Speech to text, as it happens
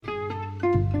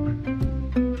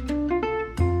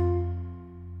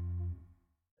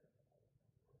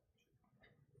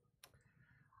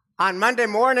On Monday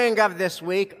morning of this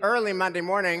week, early Monday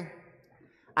morning,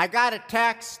 I got a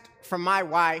text from my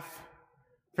wife,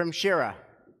 from Shira,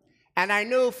 and I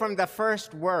knew from the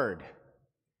first word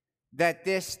that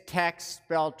this text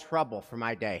spelled trouble for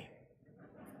my day.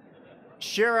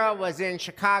 Shira was in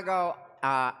Chicago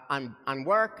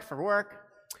for work,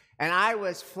 and I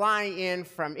was flying in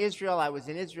from Israel. I was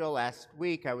in Israel last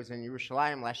week. I was in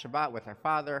Yerushalayim last Shabbat with her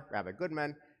father, Rabbi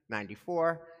Goodman,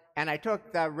 94, and I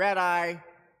took the red-eye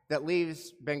that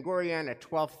leaves Ben Gurion at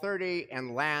 12:30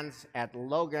 and lands at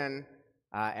Logan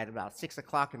at about 6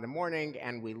 o'clock in the morning,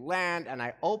 and we land, and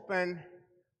I open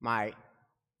my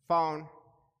phone,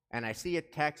 and I see a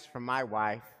text from my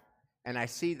wife, and I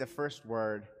see the first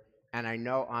word, and I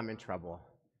know I'm in trouble.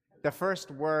 The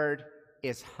first word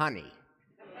is honey.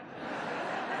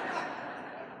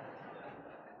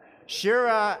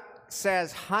 Shira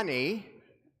says honey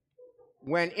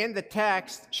when in the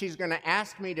text she's going to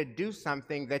ask me to do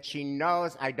something that she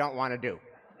knows I don't want to do.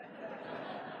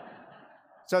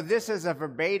 So this is a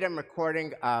verbatim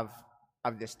recording of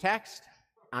this text.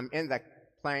 I'm in the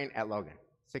plane at Logan,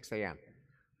 6 a.m.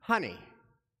 Honey,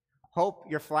 hope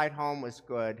your flight home was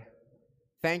good.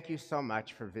 Thank you so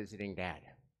much for visiting Dad.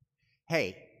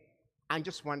 Hey, I'm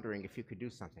just wondering if you could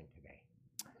do something today.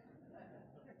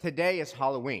 Today is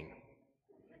Halloween,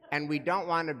 and we don't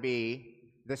want to be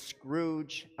the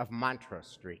Scrooge of Montrose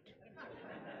Street.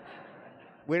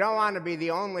 We don't want to be the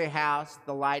only house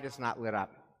the light is not lit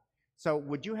up. So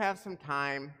would you have some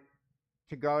time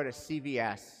to go to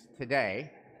CVS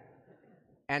today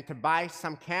and to buy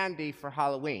some candy for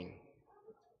Halloween,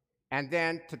 and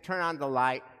then to turn on the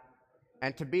light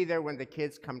and to be there when the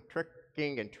kids come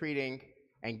tricking and treating,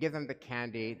 and give them the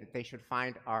candy that they should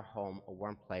find our home a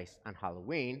warm place on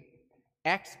Halloween?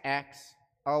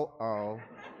 XXOO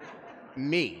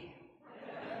me.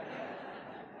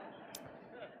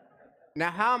 Now,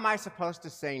 how am I supposed to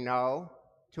say no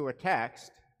to a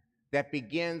text that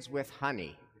begins with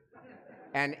honey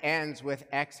and ends with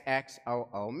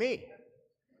XXOO me?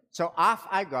 So off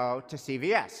I go to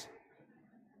CVS.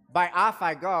 By off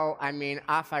I go, I mean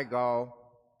off I go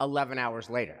 11 hours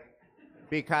later,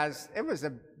 because it was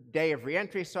a day of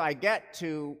reentry. So I get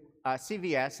to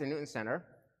CVS in Newton Center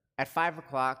at 5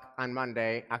 o'clock on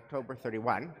Monday, October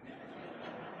 31.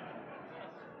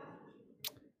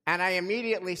 And I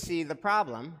immediately see the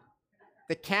problem.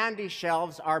 The candy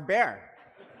shelves are bare.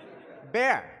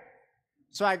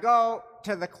 So I go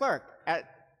to the clerk at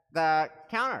the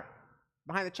counter,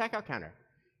 behind the checkout counter,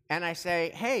 and I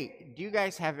say, hey, do you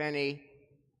guys have any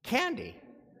candy?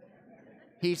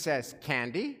 He says,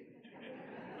 candy?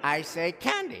 I say,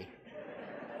 candy.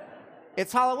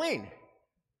 It's Halloween.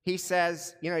 He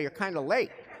says, you know, you're kind of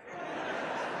late.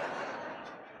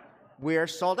 We're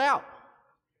sold out.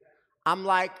 I'm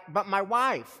like, but my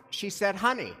wife, she said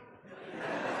honey.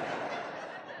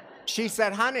 She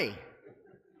said, honey,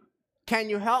 can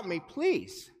you help me,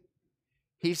 please?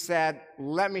 He said,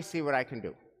 let me see what I can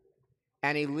do.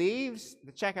 And he leaves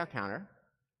the checkout counter,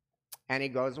 and he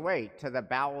goes away to the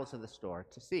bowels of the store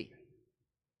to see.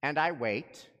 And I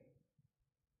wait,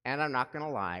 and I'm not going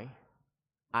to lie,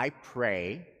 I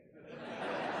pray.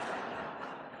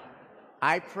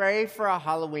 I pray for a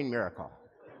Halloween miracle.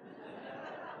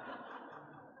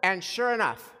 And sure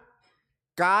enough,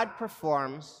 God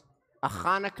performs a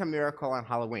Hanukkah miracle on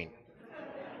Halloween.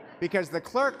 Because the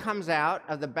clerk comes out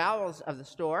of the bowels of the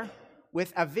store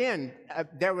with a vin.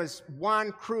 There was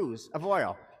one cruse of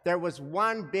oil. There was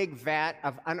one big vat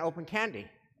of unopened candy.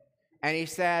 And he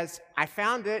says, I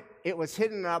found it. It was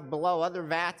hidden up below other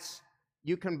vats.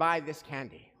 You can buy this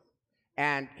candy.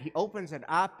 And he opens it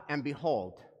up, and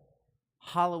behold,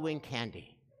 Halloween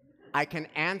candy. I can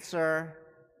answer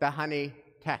the honey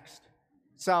text.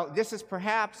 So this is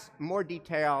perhaps more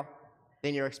detail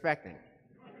than you're expecting.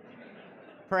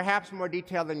 Perhaps more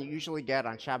detail than you usually get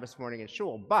on Shabbos morning in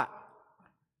shul. But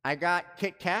I got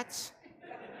Kit Kats,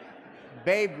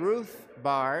 Babe Ruth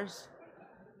bars,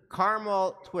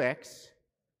 caramel Twix,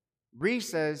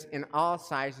 Reese's in all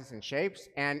sizes and shapes,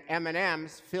 and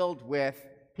M&Ms filled with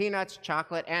peanuts,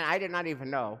 chocolate, and I did not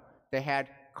even know they had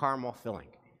caramel filling.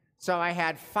 So I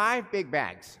had 5 big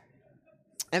bags.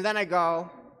 And then I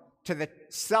go to the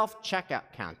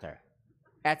self-checkout counter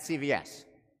at CVS.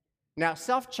 Now,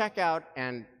 self-checkout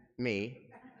and me,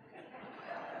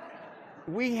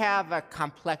 we have a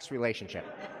complex relationship.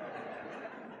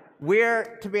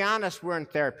 To be honest, we're in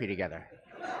therapy together.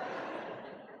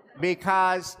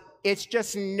 Because it's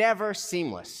just never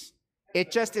seamless.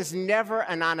 It just is never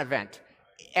a non-event.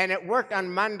 And it worked on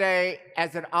Monday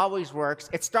as it always works.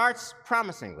 It starts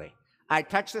promisingly. I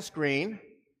touch the screen,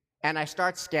 and I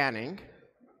start scanning,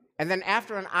 and then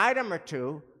after an item or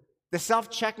two, the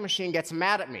self-check machine gets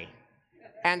mad at me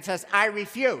and says, I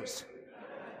refuse.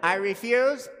 I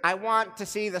refuse. I want to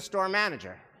see the store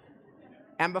manager.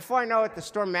 And before I know it, the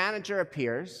store manager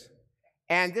appears,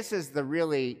 and this is the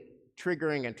really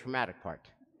triggering and traumatic part.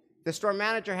 The store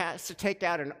manager has to take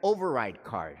out an override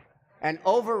card and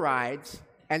overrides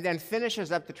and then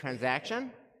finishes up the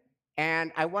transaction.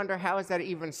 And I wonder, how is that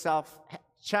even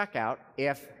self-checkout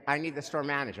if I need the store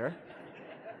manager?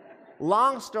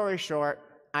 Long story short,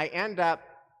 I end up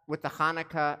with the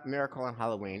Hanukkah Miracle on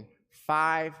Halloween,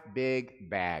 5 big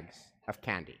bags of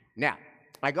candy. Now,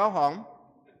 I go home.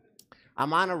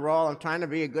 I'm on a roll. I'm trying to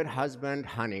be a good husband,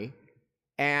 honey.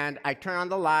 And I turn on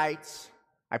the lights.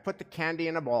 I put the candy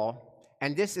in a bowl.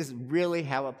 And this is really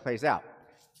how it plays out.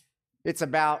 It's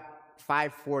about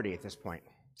 5:40 at this point.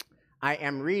 I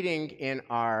am reading in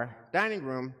our dining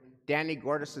room Danny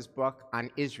Gordis's book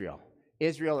on Israel.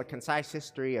 Israel, A Concise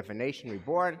History of a Nation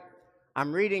Reborn.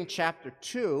 I'm reading chapter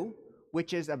 2,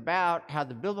 which is about how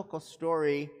the biblical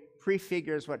story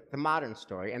prefigures what the modern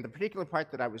story. And the particular part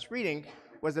that I was reading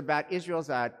was about Israel's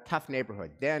tough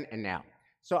neighborhood, then and now.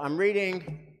 So I'm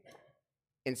reading,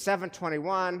 in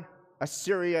 721,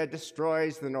 Assyria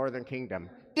destroys the northern kingdom.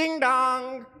 Ding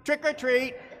dong, trick or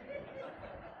treat.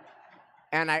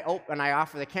 And I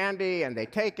offer the candy, and they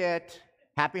take it.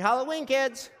 Happy Halloween,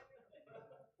 kids.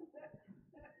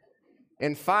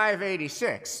 In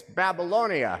 586,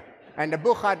 Babylonia and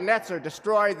Nebuchadnezzar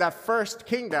destroy the first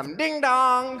kingdom. Ding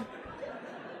dong,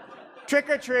 trick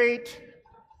or treat.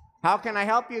 How can I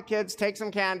help you, kids? Take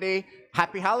some candy.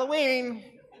 Happy Halloween.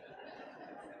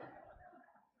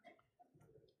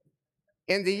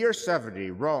 In the year 70,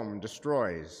 Rome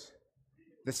destroys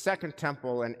the Second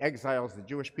Temple and exiles the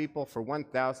Jewish people for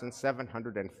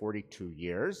 1,742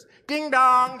 years. Ding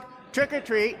dong, trick or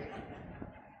treat.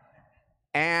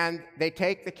 And they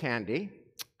take the candy.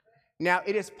 Now,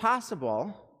 it is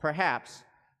possible, perhaps,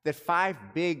 that 5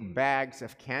 big bags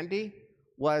of candy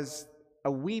was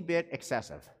a wee bit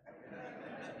excessive.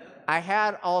 I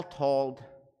had, all told,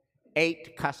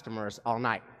 8 customers all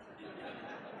night.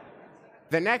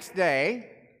 The next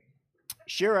day,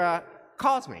 Shira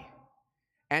calls me,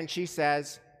 and she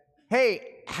says,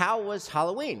 hey, how was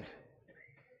Halloween?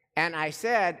 And I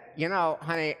said, you know,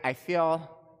 honey, I feel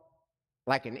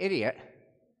like an idiot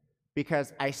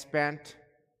because I spent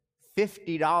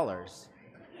 $50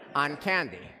 on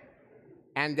candy,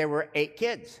 and there were 8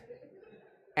 kids.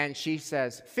 And she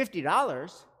says,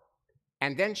 $50?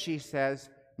 And then she says,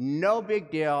 no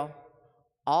big deal,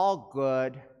 all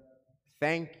good,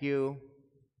 thank you,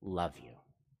 love you.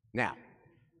 Now,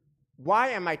 why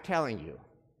am I telling you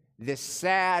this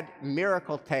sad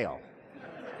miracle tale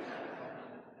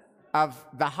of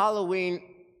the Halloween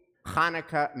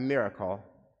Hanukkah miracle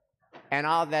and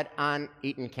all that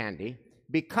uneaten candy?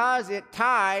 Because it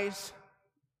ties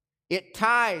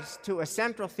to a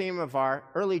central theme of our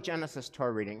early Genesis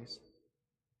Torah readings,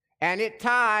 and it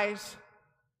ties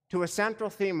to a central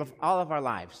theme of all of our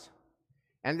lives,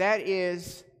 and that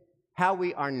is how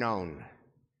we are known.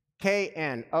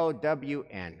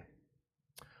 K-N-O-W-N.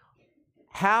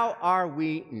 How are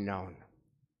we known?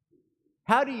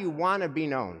 How do you want to be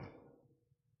known?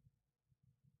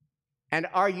 And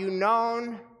are you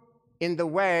known in the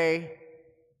way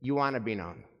you want to be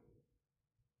known?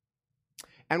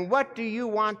 And what do you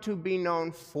want to be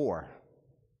known for?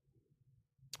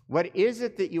 What is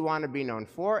it that you want to be known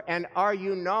for? And are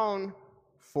you known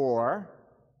for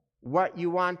what you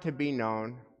want to be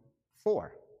known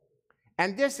for?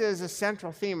 And this is a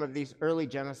central theme of these early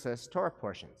Genesis Torah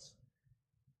portions.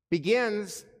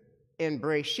 Begins in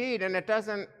Bereshit, and it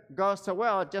doesn't go so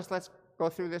well. Just let's go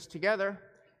through this together.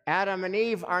 Adam and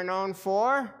Eve are known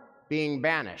for being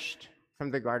banished from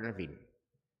the Garden of Eden.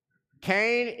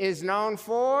 Cain is known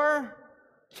for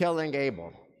killing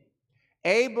Abel.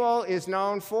 Abel is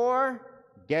known for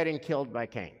getting killed by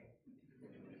Cain.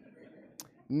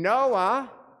 Noah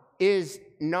is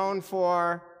known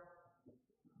for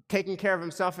taking care of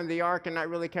himself in the ark and not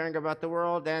really caring about the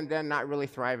world, and then not really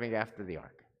thriving after the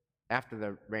ark, after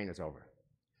the rain is over.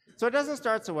 So it doesn't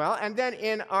start so well. And then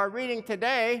in our reading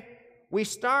today, we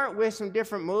start with some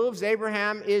different moves.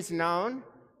 Abraham is known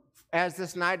as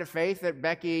this knight of faith that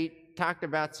Becky talked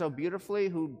about so beautifully,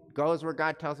 who goes where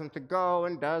God tells him to go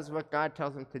and does what God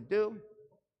tells him to do.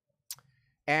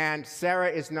 And Sarah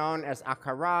is known as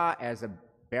Akara, as a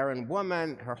barren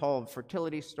woman, her whole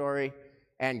fertility story.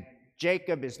 And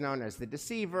Jacob is known as the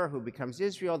deceiver, who becomes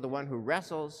Israel, the one who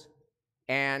wrestles.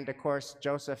 And of course,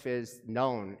 Joseph is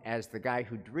known as the guy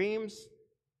who dreams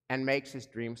and makes his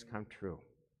dreams come true.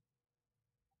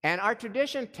 And our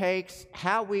tradition takes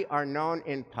how we are known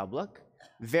in public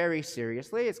very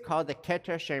seriously. It's called the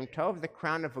Keter Shem Tov, the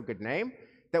crown of a good name,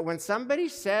 that when somebody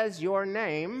says your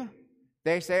name,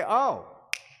 they say, oh,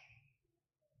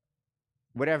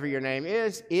 whatever your name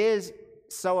is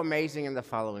so amazing in the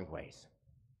following ways.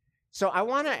 So I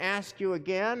want to ask you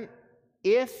again,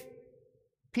 if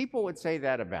people would say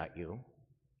that about you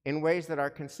in ways that are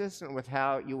consistent with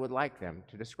how you would like them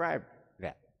to describe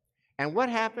that. And what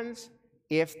happens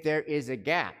if there is a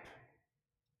gap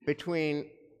between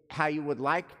how you would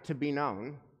like to be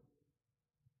known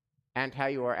and how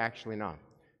you are actually known?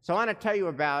 So I want to tell you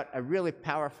about a really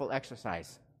powerful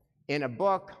exercise in a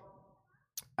book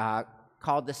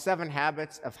called The 7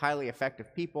 Habits of Highly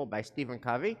Effective People by Stephen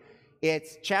Covey.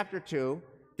 It's chapter 2.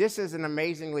 This is an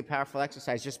amazingly powerful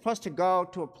exercise. You're supposed to go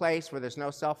to a place where there's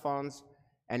no cell phones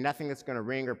and nothing that's going to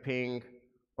ring or ping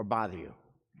or bother you.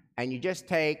 And you just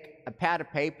take a pad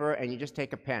of paper and you just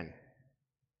take a pen.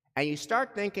 And you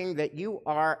start thinking that you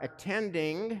are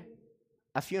attending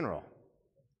a funeral.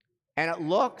 And it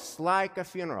looks like a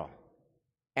funeral.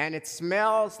 And it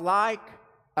smells like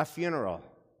a funeral.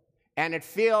 And it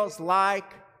feels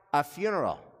like a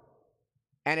funeral.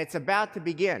 And it's about to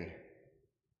begin.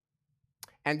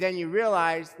 And then you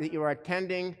realize that you are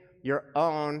attending your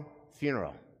own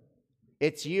funeral.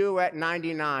 It's you at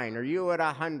 99, or you at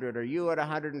 100, or you at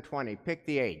 120. Pick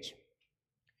the age.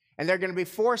 And there are going to be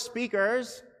 4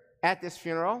 speakers at this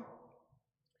funeral.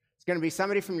 It's going to be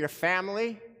somebody from your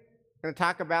family, going to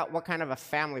talk about what kind of a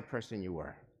family person you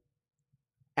were.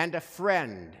 And a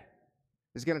friend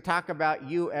is going to talk about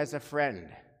you as a friend.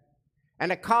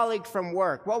 And a colleague from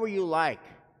work. What were you like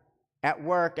at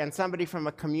work? And somebody from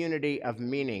a community of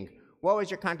meaning. What was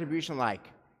your contribution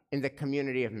like in the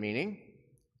community of meaning?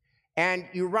 And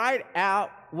you write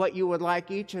out what you would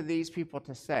like each of these people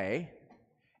to say.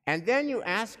 And then you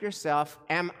ask yourself,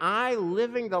 am I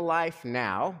living the life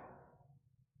now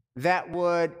that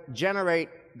would generate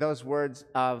those words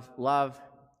of love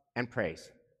and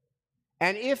praise?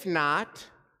 And if not,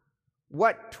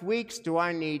 what tweaks do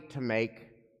I need to make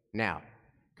now?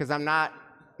 Because I'm not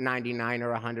 99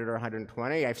 or 100 or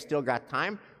 120. I've still got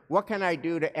time. What can I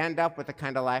do to end up with the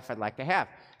kind of life I'd like to have?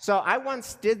 So I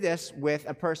once did this with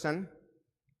a person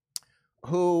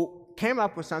who came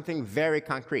up with something very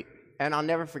concrete. And I'll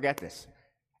never forget this.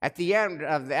 At the end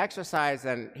of the exercise,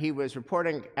 and he was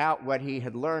reporting out what he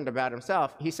had learned about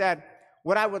himself, he said,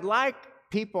 what I would like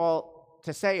people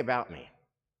to say about me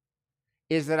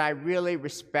is that I really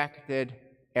respected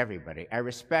everybody. I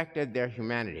respected their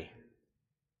humanity.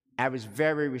 I was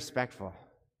very respectful.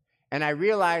 And I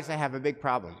realized I have a big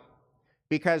problem,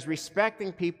 because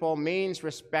respecting people means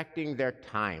respecting their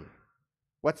time.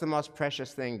 What's the most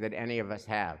precious thing that any of us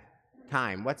have?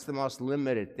 Time. What's the most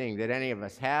limited thing that any of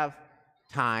us have?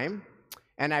 Time.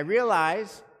 And I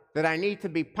realize that I need to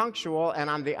be punctual, and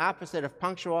I'm the opposite of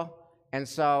punctual, and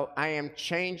so I am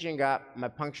changing up my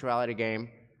punctuality game.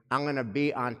 I'm going to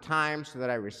be on time so that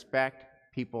I respect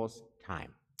people's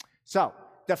time. So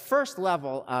the first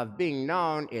level of being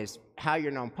known is how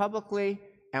you're known publicly,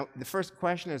 and the first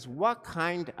question is, what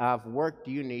kind of work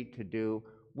do you need to do?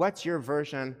 What's your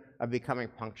version of becoming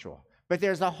punctual? But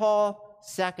there's a whole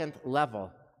second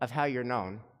level of how you're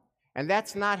known, and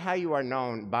that's not how you are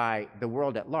known by the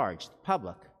world at large, the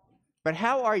public, but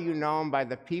how are you known by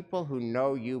the people who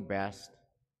know you best?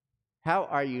 How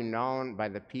are you known by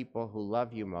the people who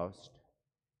love you most?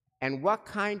 And what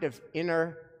kind of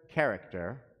inner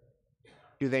character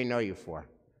do they know you for?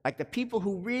 Like the people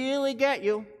who really get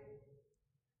you,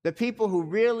 the people who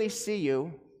really see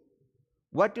you,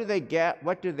 what do they get,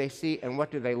 what do they see, and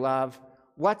what do they love?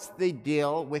 What's the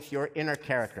deal with your inner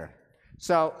character?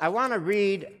 So I want to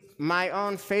read my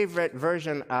own favorite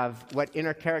version of what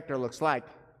inner character looks like.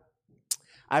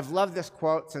 I've loved this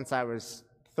quote since I was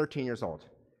 13 years old.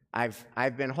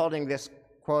 I've been holding this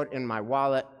quote in my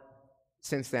wallet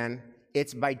since then.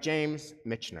 It's by James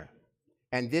Michener,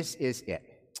 and this is it.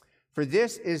 For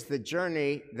this is the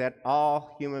journey that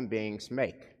all human beings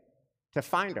make, to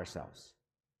find ourselves.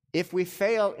 If we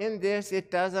fail in this,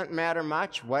 it doesn't matter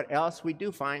much what else we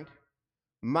do find.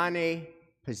 Money,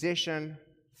 position,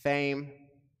 fame,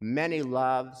 many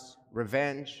loves,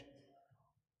 revenge,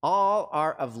 all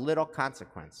are of little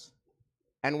consequence.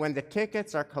 And when the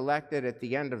tickets are collected at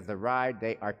the end of the ride,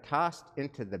 they are tossed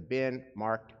into the bin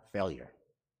marked failure.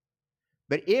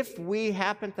 But if we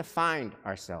happen to find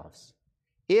ourselves,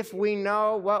 if we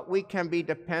know what we can be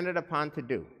dependent upon to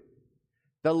do,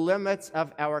 the limits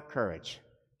of our courage,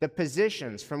 the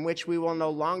positions from which we will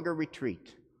no longer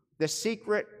retreat, the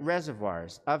secret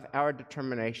reservoirs of our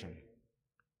determination,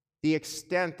 the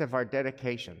extent of our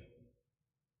dedication,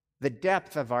 the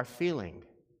depth of our feeling,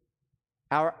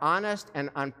 our honest and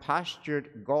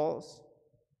unpostured goals,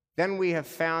 then we have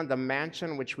found the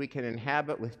mansion which we can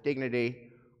inhabit with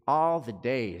dignity all the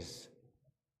days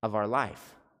of our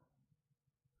life.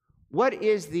 What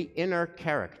is the inner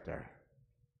character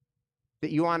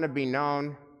that you want to be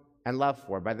known and loved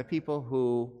for by the people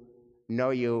who know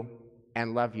you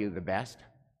and love you the best?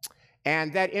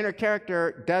 And that inner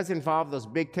character does involve those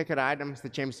big ticket items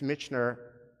that James Michener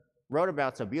wrote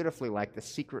about so beautifully, like the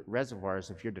secret reservoirs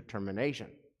of your determination.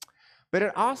 But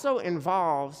it also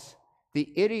involves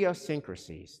the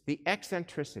idiosyncrasies, the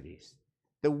eccentricities,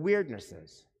 the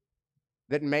weirdnesses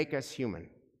that make us human.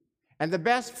 And the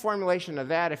best formulation of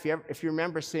that, if you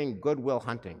remember seeing Good Will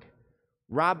Hunting,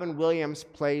 Robin Williams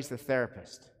plays the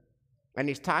therapist, and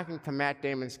he's talking to Matt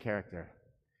Damon's character.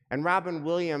 And Robin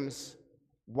Williams'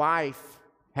 wife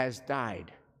has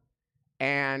died,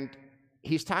 and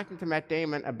he's talking to Matt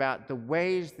Damon about the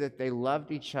ways that they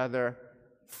loved each other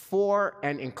for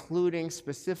and including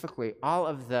specifically all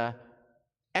of the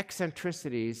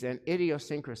eccentricities and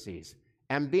idiosyncrasies,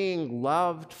 and being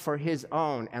loved for his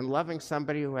own and loving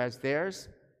somebody who has theirs.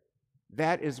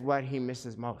 That is what he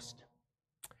misses most.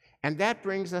 And that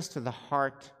brings us to the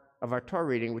heart of our Torah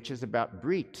reading, which is about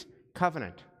Brit,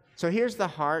 covenant. So here's the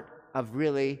heart of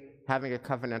really having a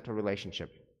covenantal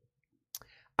relationship.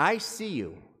 I see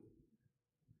you.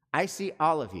 I see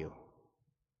all of you,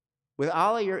 with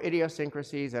all of your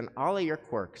idiosyncrasies and all of your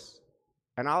quirks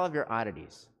and all of your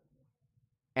oddities.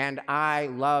 And I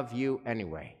love you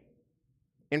anyway.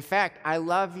 In fact, I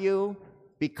love you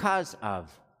because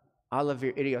of all of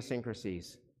your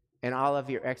idiosyncrasies and all of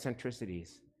your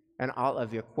eccentricities and all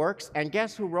of your quirks. And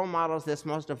guess who role models this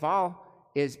most of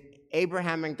all is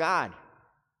Abraham and God.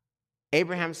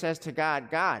 Abraham says to God,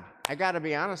 God, I got to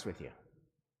be honest with you.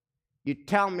 You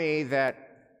tell me that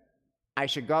I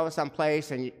should go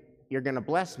someplace and you're going to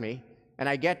bless me, and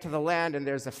I get to the land and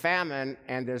there's a famine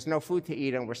and there's no food to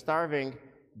eat and we're starving.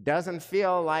 Doesn't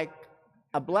feel like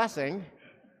a blessing,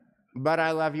 but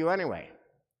I love you anyway.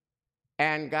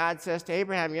 And God says to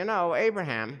Abraham, you know,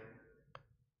 Abraham,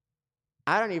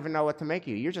 I don't even know what to make of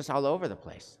you. You're just all over the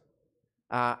place.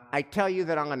 I tell you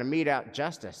that I'm going to mete out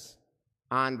justice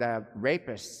on the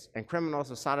rapists and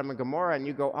criminals of Sodom and Gomorrah, and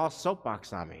you go all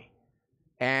soapbox on me.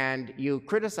 And you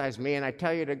criticize me, and I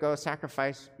tell you to go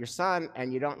sacrifice your son,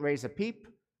 and you don't raise a peep.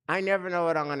 I never know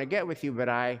what I'm going to get with you, but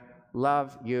I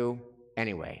love you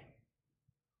anyway.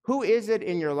 Who is it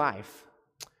in your life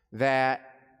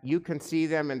that you can see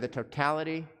them in the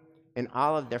totality, in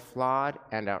all of their flawed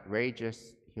and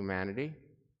outrageous humanity,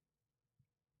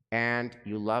 and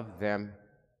you love them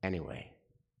anyway?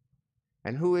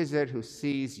 And who is it who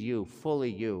sees you,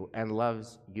 fully you, and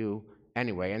loves you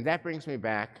anyway? And that brings me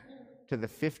back to the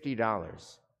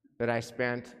 $50 that I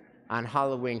spent on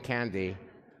Halloween candy,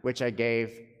 which I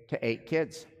gave to 8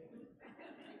 kids.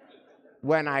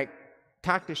 When I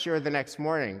talked to Shira the next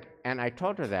morning and I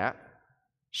told her that,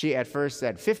 she at first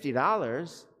said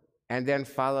 $50 and then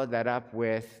followed that up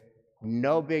with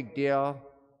no big deal,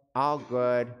 all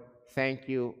good, thank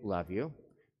you, love you.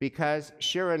 Because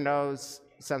Shira knows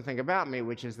something about me,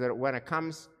 which is that when it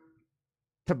comes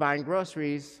to buying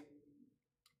groceries,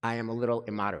 I am a little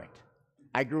immoderate.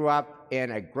 I grew up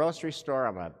in a grocery store.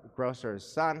 I'm a grocer's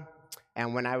son.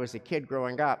 And when I was a kid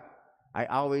growing up, I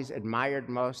always admired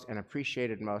most and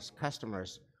appreciated most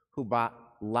customers who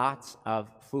bought lots of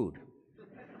food.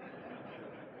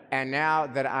 And now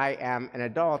that I am an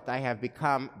adult, I have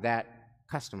become that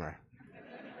customer.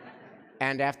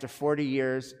 And after 40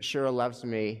 years, Shira loves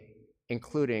me,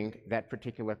 including that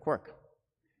particular quirk.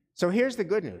 So here's the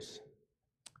good news.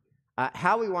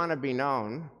 How we want to be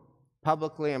known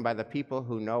publicly and by the people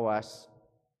who know us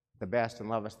the best and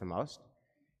love us the most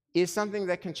is something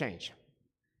that can change.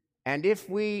 And if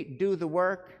we do the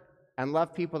work and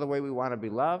love people the way we want to be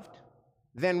loved,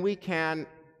 then we can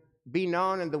be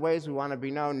known in the ways we want to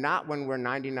be known, not when we're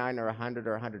 99 or 100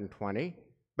 or 120,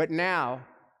 but now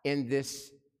in this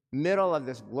middle of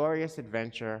this glorious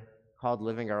adventure called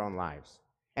living our own lives.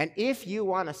 And if you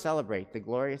want to celebrate the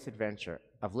glorious adventure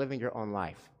of living your own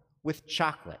life with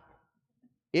chocolate,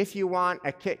 if you want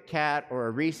a Kit Kat or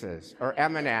a Reese's or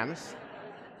M&M's,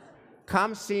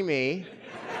 come see me.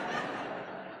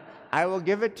 I will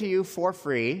give it to you for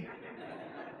free.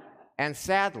 And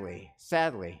sadly,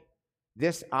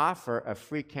 this offer of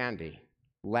free candy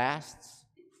lasts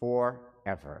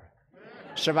forever.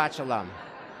 Shabbat Shalom.